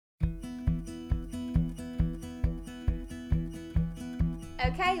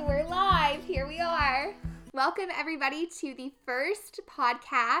Okay, we're live. Here we are. Welcome, everybody, to the first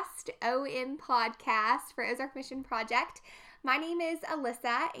podcast, OM Podcast for Ozark Mission Project. My name is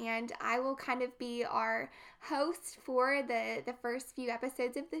Alyssa, and I will kind of be our host for the first few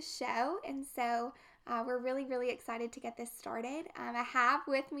episodes of the show. And so we're really, really excited to get this started. I have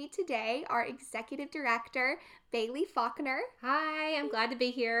with me today our Executive Director, Bailey Faulkner. Hi, I'm glad to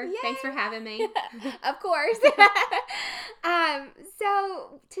be here. Yay. Thanks for having me. Of course.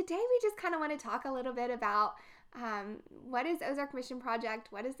 So today we just kind of want to talk a little bit about what is Ozark Mission Project?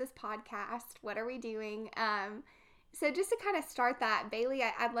 What is this podcast? What are we doing? So just to kind of start that, Bailey,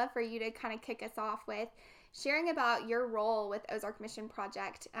 I'd love for you to kind of kick us off with sharing about your role with Ozark Mission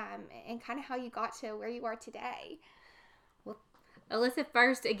Project and kind of how you got to where you are today. Well, Alyssa,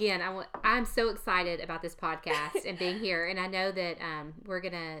 first, again, I'm so excited about this podcast and being here. And I know that we're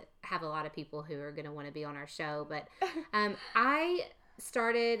going to have a lot of people who are going to want to be on our show. But I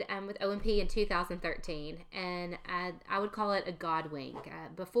started with OMP in 2013, and I would call it a God wink.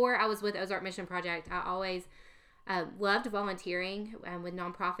 Before I was with Ozark Mission Project, I always loved volunteering with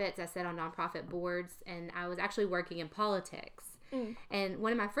nonprofits. I sat on nonprofit boards, and I was actually working in politics. And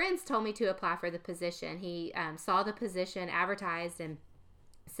one of my friends told me to apply for the position. He saw the position advertised and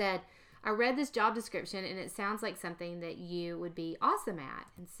said, I read this job description and it sounds like something that you would be awesome at.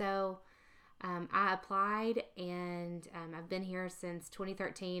 And so I applied, and I've been here since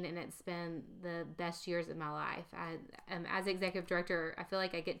 2013, and it's been the best years of my life. As executive director, I feel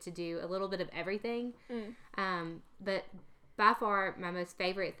like I get to do a little bit of everything. But by far, my most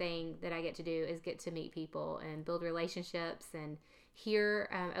favorite thing that I get to do is get to meet people and build relationships and hear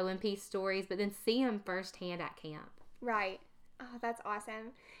OMP stories, but then see them firsthand at camp. Right. Oh, that's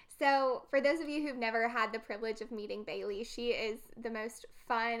awesome. So for those of you who've never had the privilege of meeting Bailey, she is the most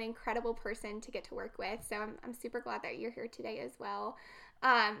fun, incredible person to get to work with. So I'm super glad that you're here today as well.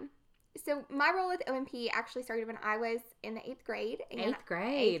 So my role with OMP actually started when I was in the 8th grade. Eighth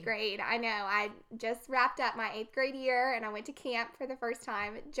grade. I know. I just wrapped up my 8th grade year, and I went to camp for the first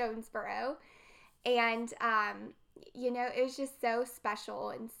time at Jonesboro. And, it was just so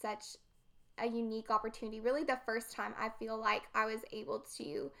special and such a unique opportunity. Really the first time I feel like I was able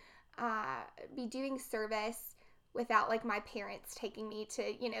to be doing service without like my parents taking me to,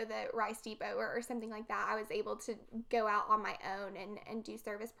 the Rice Depot or something like that. I was able to go out on my own and do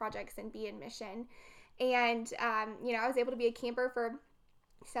service projects and be in mission. And, I was able to be a camper for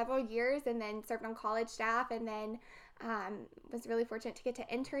several years and then served on college staff, and then was really fortunate to get to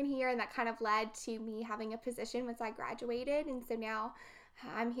intern here. And that kind of led to me having a position once I graduated. And so now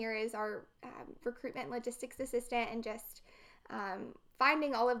I'm here as our recruitment logistics assistant, and just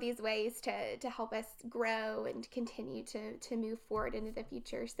finding all of these ways to help us grow and continue to move forward into the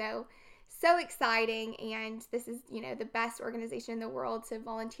future. So exciting. And this is, the best organization in the world to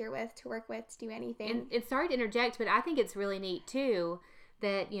volunteer with, to work with, to do anything. And sorry to interject, but I think it's really neat too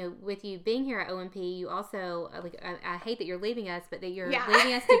that, with you being here at OMP, you also, I hate that you're leaving us, but that you're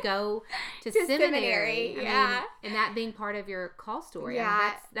leaving us to go to seminary. Yeah. And that being part of your call story. Yeah. I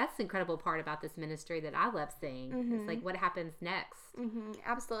mean, that's the incredible part about this ministry that I love seeing. It's like what happens next.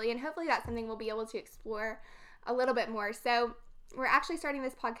 Absolutely. And hopefully that's something we'll be able to explore a little bit more. So we're actually starting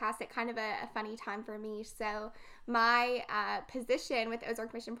this podcast at kind of a funny time for me. So my position with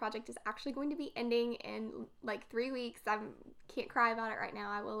Ozark Mission Project is actually going to be ending in like 3 weeks. I can't cry about it right now.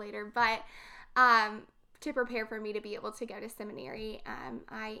 I will later. But to prepare for me to be able to go to seminary,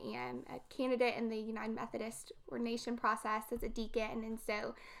 I am a candidate in the United Methodist ordination process as a deacon. And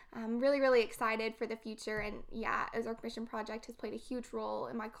so I'm really, really excited for the future. And Ozark Mission Project has played a huge role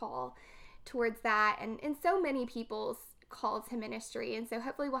in my call towards that and in so many people's call to ministry. And so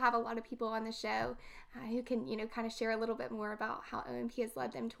hopefully we'll have a lot of people on the show who can, kind of share a little bit more about how OMP has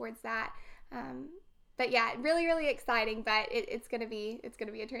led them towards that. But yeah, really, really exciting, but it's going to be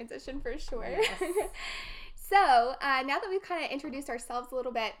a transition for sure. Yes. So now that we've kind of introduced ourselves a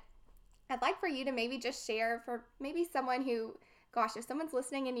little bit, I'd like for you to maybe just share for maybe someone who, gosh, if someone's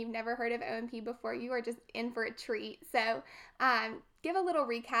listening and you've never heard of OMP before, you are just in for a treat. So give a little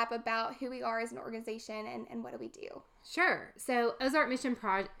recap about who we are as an organization and what do we do. Sure. So Ozark Mission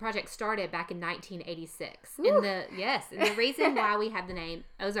Project started back in 1986. And the reason why we have the name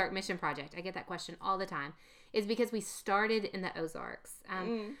Ozark Mission Project, I get that question all the time, is because we started in the Ozarks.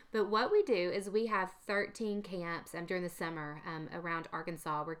 But what we do is we have 13 camps during the summer around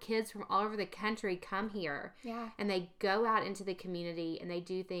Arkansas where kids from all over the country come here. Yeah. And they go out into the community and they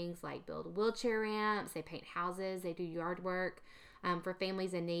do things like build wheelchair ramps, they paint houses, they do yard work for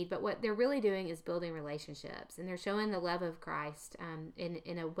families in need. But what they're really doing is building relationships, and they're showing the love of Christ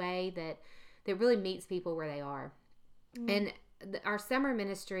in a way that really meets people where they are. And our summer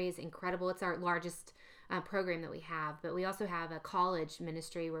ministry is incredible. It's our largest program that we have, but we also have a college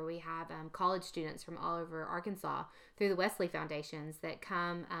ministry where we have college students from all over Arkansas through the Wesley Foundations that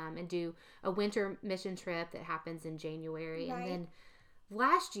come and do a winter mission trip that happens in January. Right. And then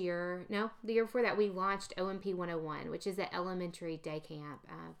the year before that, we launched OMP 101, which is an elementary day camp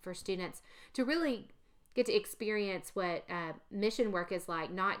for students to really get to experience what mission work is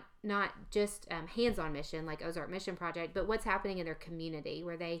like, not just hands-on mission like Ozark Mission Project, but what's happening in their community,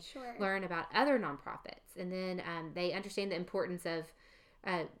 where they learn about other nonprofits, and then they understand the importance of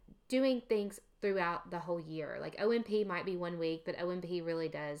doing things throughout the whole year. Like OMP might be 1 week, but OMP really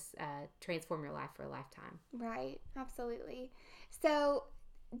does transform your life for a lifetime. Right, absolutely. So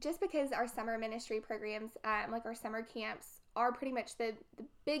just because our summer ministry programs, like our summer camps, are pretty much the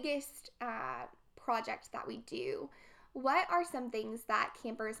biggest project that we do, what are some things that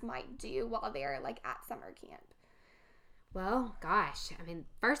campers might do while they're like at summer camp? Well, gosh, I mean,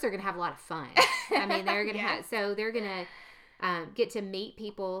 first they're going to have a lot of fun. I mean, they're going to they're going to get to meet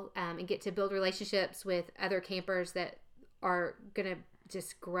people and get to build relationships with other campers that are going to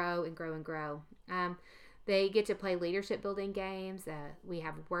just grow and grow and grow. They get to play leadership building games. We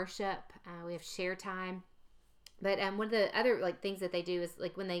have worship. We have share time. But one of the other things that they do is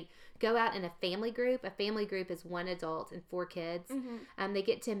when they go out in a family group is 1 adult and 4 kids. Mm-hmm. They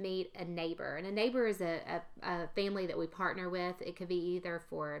get to meet a neighbor, and a neighbor is a family that we partner with. It could be either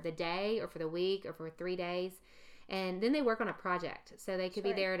for the day or for the week or for 3 days. And then they work on a project. So they could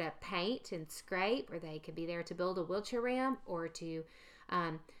be there to paint and scrape, or they could be there to build a wheelchair ramp, or to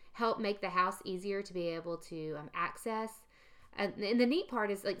help make the house easier to be able to access. And the neat part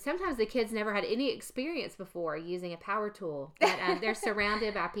is sometimes the kids never had any experience before using a power tool, but they're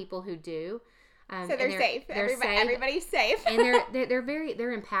surrounded by people who do. So they're safe. Everybody's safe. And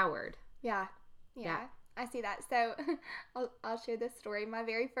they're empowered. Yeah. I see that. So I'll share this story. My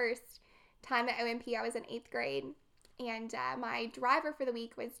very first time at OMP, I was in 8th grade, and my driver for the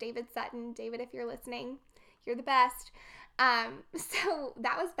week was David Sutton. David, if you're listening, you're the best. So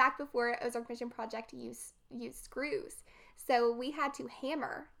that was back before Ozark Mission Project used screws. So we had to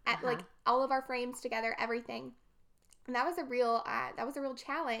hammer at all of our frames together, everything. And that was a real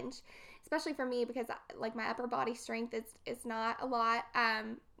challenge, especially for me, because my upper body strength is not a lot.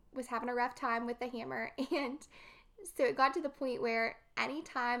 Was having a rough time with the hammer. And so it got to the point where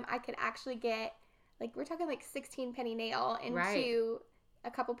anytime I could actually get, we're talking 16 penny nail into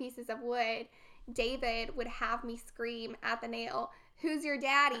a couple pieces of wood, David would have me scream at the nail, "Who's your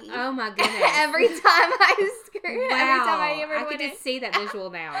daddy?" Oh my goodness. Every time I scream, wow. Every time I hammered I could just see that visual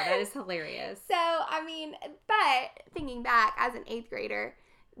now. That is hilarious. So, I mean, but thinking back as an 8th grader,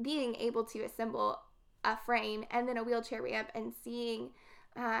 being able to assemble a frame and then a wheelchair ramp, and seeing,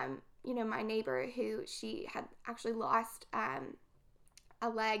 my neighbor who she had actually lost a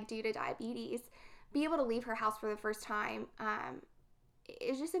leg due to diabetes, be able to leave her house for the first time,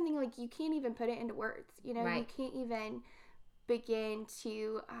 it's just something you can't even put it into words. You can't even begin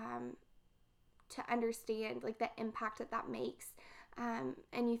to understand the impact that makes,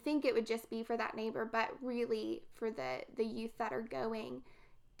 and you think it would just be for that neighbor, but really for the youth that are going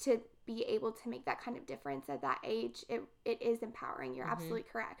to be able to make that kind of difference at that age, it is empowering. You're absolutely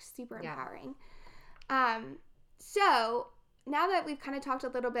correct. Super empowering. So now that we've kind of talked a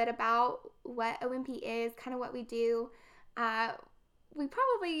little bit about what OMP is, kind of what we do, we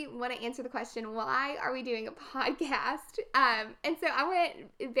probably want to answer the question, why are we doing a podcast? And so I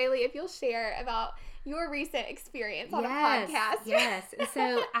want, Bailey, if you'll share about your recent experience on a podcast. Yes.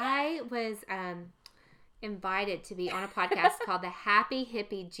 So I was invited to be on a podcast called the Happy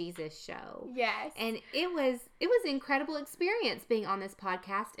Hippie Jesus Show. Yes. And it was an incredible experience being on this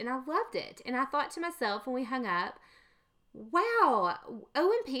podcast, and I loved it. And I thought to myself when we hung up, wow,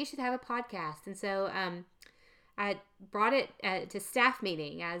 OMP should have a podcast. And so I brought it to staff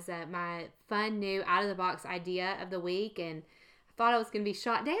meeting as my fun new out-of-the-box idea of the week, and I thought I was going to be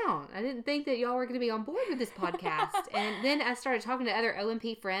shot down. I didn't think that y'all were going to be on board with this podcast. And then I started talking to other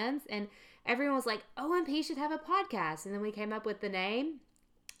OMP friends, and everyone was like, OMP should have a podcast. And then we came up with the name,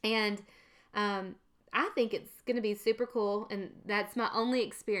 and I think it's going to be super cool, and that's my only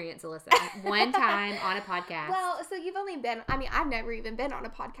experience, Alyssa. One time on a podcast. Well, so you've only been, I've never even been on a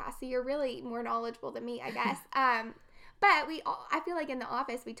podcast, so you're really more knowledgeable than me, I guess. But I feel like in the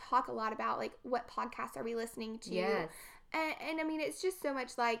office, we talk a lot about, what podcasts are we listening to? Yes. And it's just so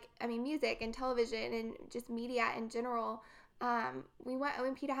much music and television and just media in general. We want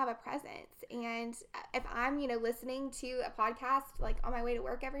OMP to have a presence, and if I'm listening to a podcast on my way to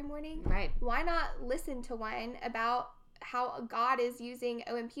work every morning, right, why not listen to one about how God is using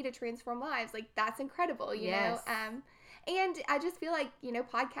OMP to transform lives? That's incredible, you know. And I just feel like,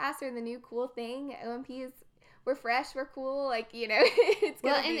 podcasts are the new cool thing. OMP is, we're fresh, we're cool. Like, it's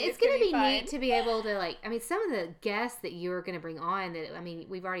going to be neat to be able to, some of the guests that you're going to bring on that,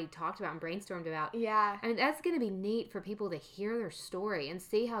 we've already talked about and brainstormed about. Yeah. That's going to be neat for people to hear their story and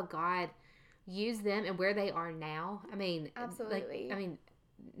see how God used them and where they are now. Absolutely.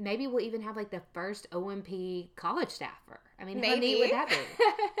 Maybe we'll even have the first OMP college staffer. Maybe. How neat would that be?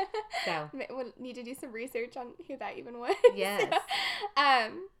 So we'll need to do some research on who that even was. Yes.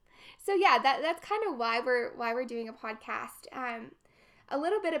 So yeah, that's kind of why we're doing a podcast. A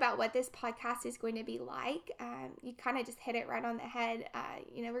little bit about what this podcast is going to be like. You kind of just hit it right on the head.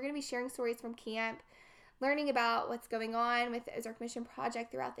 We're going to be sharing stories from camp, learning about what's going on with the Ozark Mission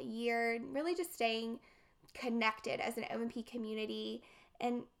Project throughout the year, and really just staying connected as an OMP community.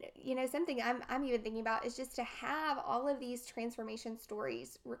 And, something I'm even thinking about is just to have all of these transformation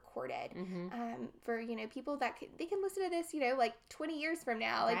stories recorded for, people that they can listen to this, 20 years from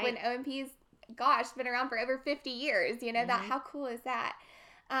now, right. When OMP's, been around for over 50 years, that how cool is that?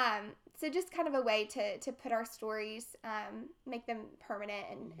 So just kind of a way to put our stories, make them permanent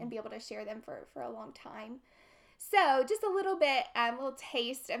and be able to share them for a long time. So just a little bit, a little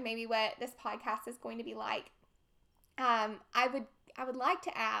taste of maybe what this podcast is going to be like. I would like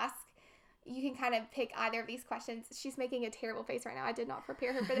to ask, you can kind of pick either of these questions. She's making a terrible face right now. I did not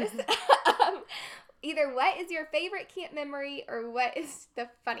prepare her for this. Either what is your favorite camp memory or what is the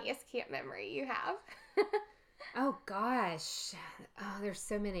funniest camp memory you have? Oh, gosh. Oh, there's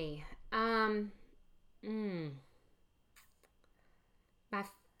so many. My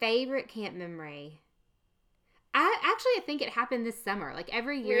favorite camp memory. I think it happened this summer.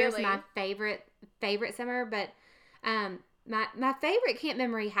 Every year is my favorite summer, but my favorite camp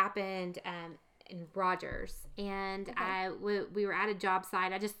memory happened in Rogers, and okay. we were at a job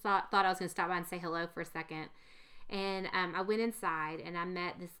site. I just thought I was going to stop by and say hello for a second, and I went inside and I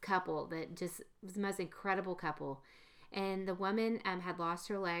met this couple that just was the most incredible couple. And the woman had lost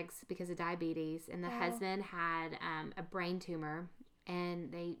her legs because of diabetes, and the husband had a brain tumor.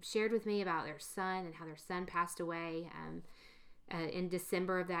 And they shared with me about their son and how their son passed away in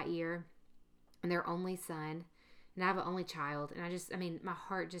December of that year, and their only son. And I have an only child, and my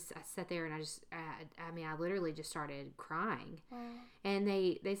heart just, I sat there and I literally just started crying. Wow. And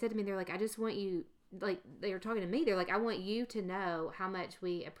they said to me, they're like, I just want you, they were talking to me, they're like, I want you to know how much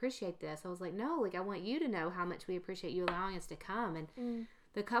we appreciate this. I was like, no, I want you to know how much we appreciate you allowing us to come. And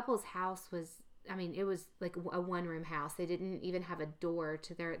the couple's house was, it was like a one-room house. They didn't even have a door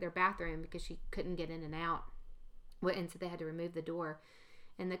to their bathroom because she couldn't get in and out. And so they had to remove the door.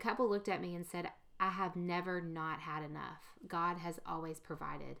 And the couple looked at me and said, I have never not had enough. God has always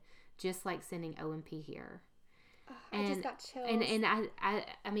provided, just like sending OMP here. Oh, I just got chills. And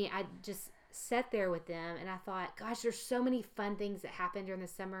I just sat there with them and I thought, gosh, there's so many fun things that happen during the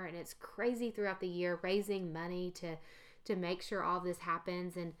summer, and it's crazy throughout the year, raising money to make sure all this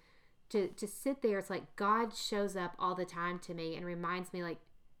happens. And to sit there, it's like God shows up all the time to me and reminds me,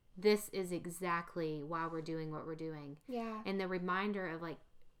 this is exactly why we're doing what we're doing. Yeah. And the reminder of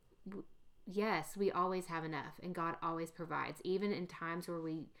yes, we always have enough, and God always provides, even in times where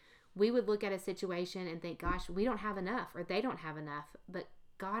we would look at a situation and think, gosh, we don't have enough, or they don't have enough, but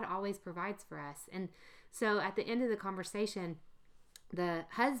God always provides for us. And so at the end of the conversation, the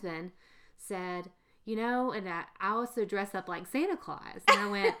husband said, and I also dress up like Santa Claus. And I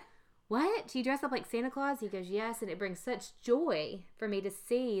went, what? Do you dress up like Santa Claus? He goes, yes, and it brings such joy for me to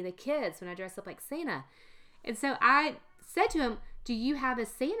see the kids when I dress up like Santa. And so I said to him, do you have a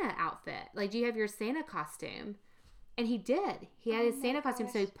Santa outfit? Do you have your Santa costume? And he did. He had his Santa costume.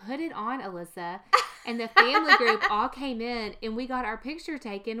 So he put it on, Alyssa, and the family group all came in, and we got our picture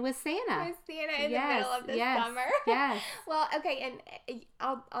taken with Santa. With Santa in the middle of the summer. Yes. Well, okay, and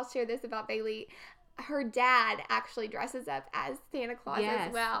I'll share this about Bailey. Her dad actually dresses up as Santa Claus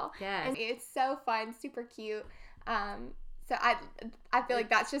as well. Yes. And it's so fun, super cute. So I feel like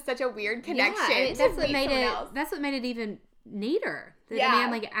that's just such a weird connection. Yeah, that's what made it even neater.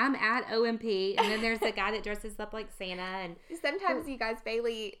 Yeah. I'm at OMP, and then there's the guy that dresses up like Santa, and sometimes you guys,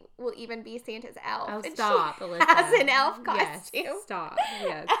 Bailey will even be Santa's elf. Oh, stop, Alyssa. Has an elf costume. Yes, stop.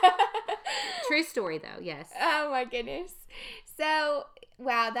 Yes. True story, though. Yes. Oh my goodness. So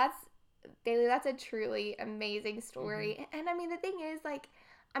wow, Bailey, that's a truly amazing story. Mm-hmm. And the thing is,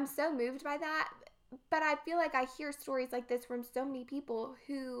 I'm so moved by that, but I feel like I hear stories like this from so many people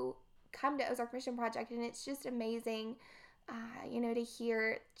who come to Ozark Mission Project, and it's just amazing, to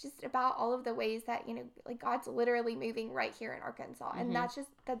hear just about all of the ways that, God's literally moving right here in Arkansas. And that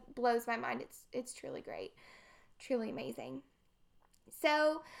blows my mind. It's truly great, truly amazing.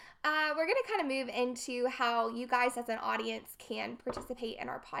 So we're going to kind of move into how you guys as an audience can participate in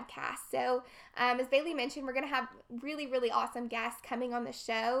our podcast. So as Bailey mentioned, we're going to have really, really awesome guests coming on the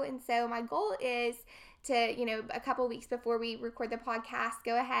show. And so my goal is to, you know, a couple weeks before we record the podcast,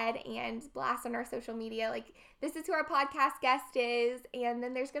 go ahead and blast on our social media, like, this is who our podcast guest is, and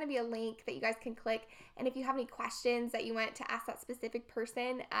then there's going to be a link that you guys can click, and if you have any questions that you want to ask that specific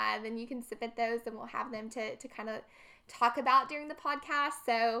person, then you can submit those, and we'll have them to kind of talk about during the podcast.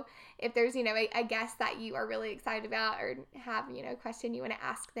 So if there's, you know, a guest that you are really excited about or have, you know, a question you want to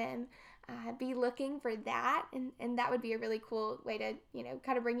ask them, be looking for that, and that would be a really cool way to, you know,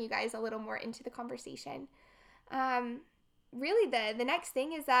 kind of bring you guys a little more into the conversation. Really, the next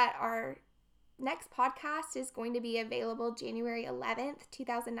thing is that our next podcast is going to be available January 11th,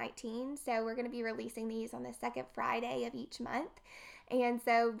 2019. So we're going to be releasing these on the second Friday of each month. And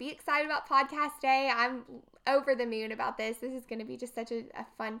so be excited about Podcast Day. I'm over the moon about this. This is going to be just such a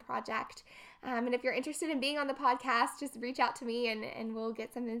fun project. And if you're interested in being on the podcast, just reach out to me and we'll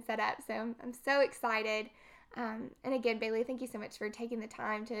get something set up. So I'm so excited. And again, Bailey, thank you so much for taking the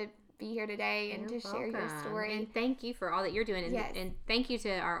time to be here today and You're to share your welcome. story. And thank you for all that you're doing. And, Yes. and thank you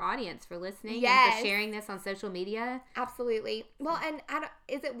to our audience for listening Yes. and for sharing this on social media. Absolutely. Well, and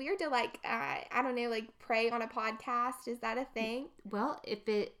is it weird to like, I don't know, like pray on a podcast? Is that a thing? Well, if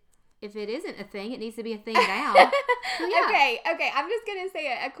it isn't a thing, it needs to be a thing now. So, yeah. Okay. I'm just going to say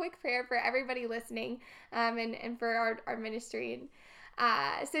a quick prayer for everybody listening and for our ministry.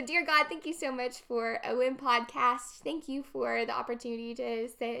 So, dear God, thank you so much for OM Podcast. Thank you for the opportunity to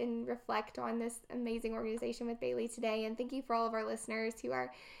sit and reflect on this amazing organization with Bailey today. And thank you for all of our listeners who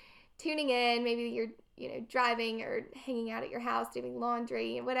are tuning in. Maybe you're, you know, driving or hanging out at your house, doing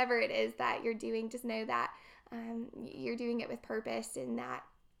laundry, and whatever it is that you're doing, just know that you're doing it with purpose and that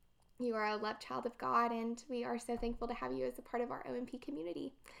you are a loved child of God. And we are so thankful to have you as a part of our OMP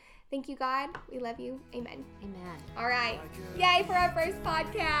community. Thank you, God. We love you. Amen. Amen. All right. Yay for our first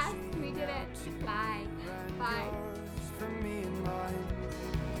podcast. We did it. Bye. Bye. For me and mine,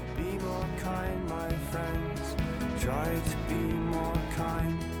 be more kind, my friends. Try to be more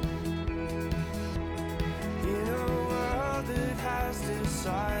kind. In a world that has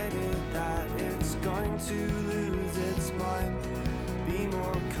decided that it's going to lose its mind, be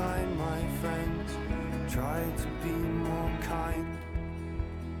more kind, my friends. Try to be more kind.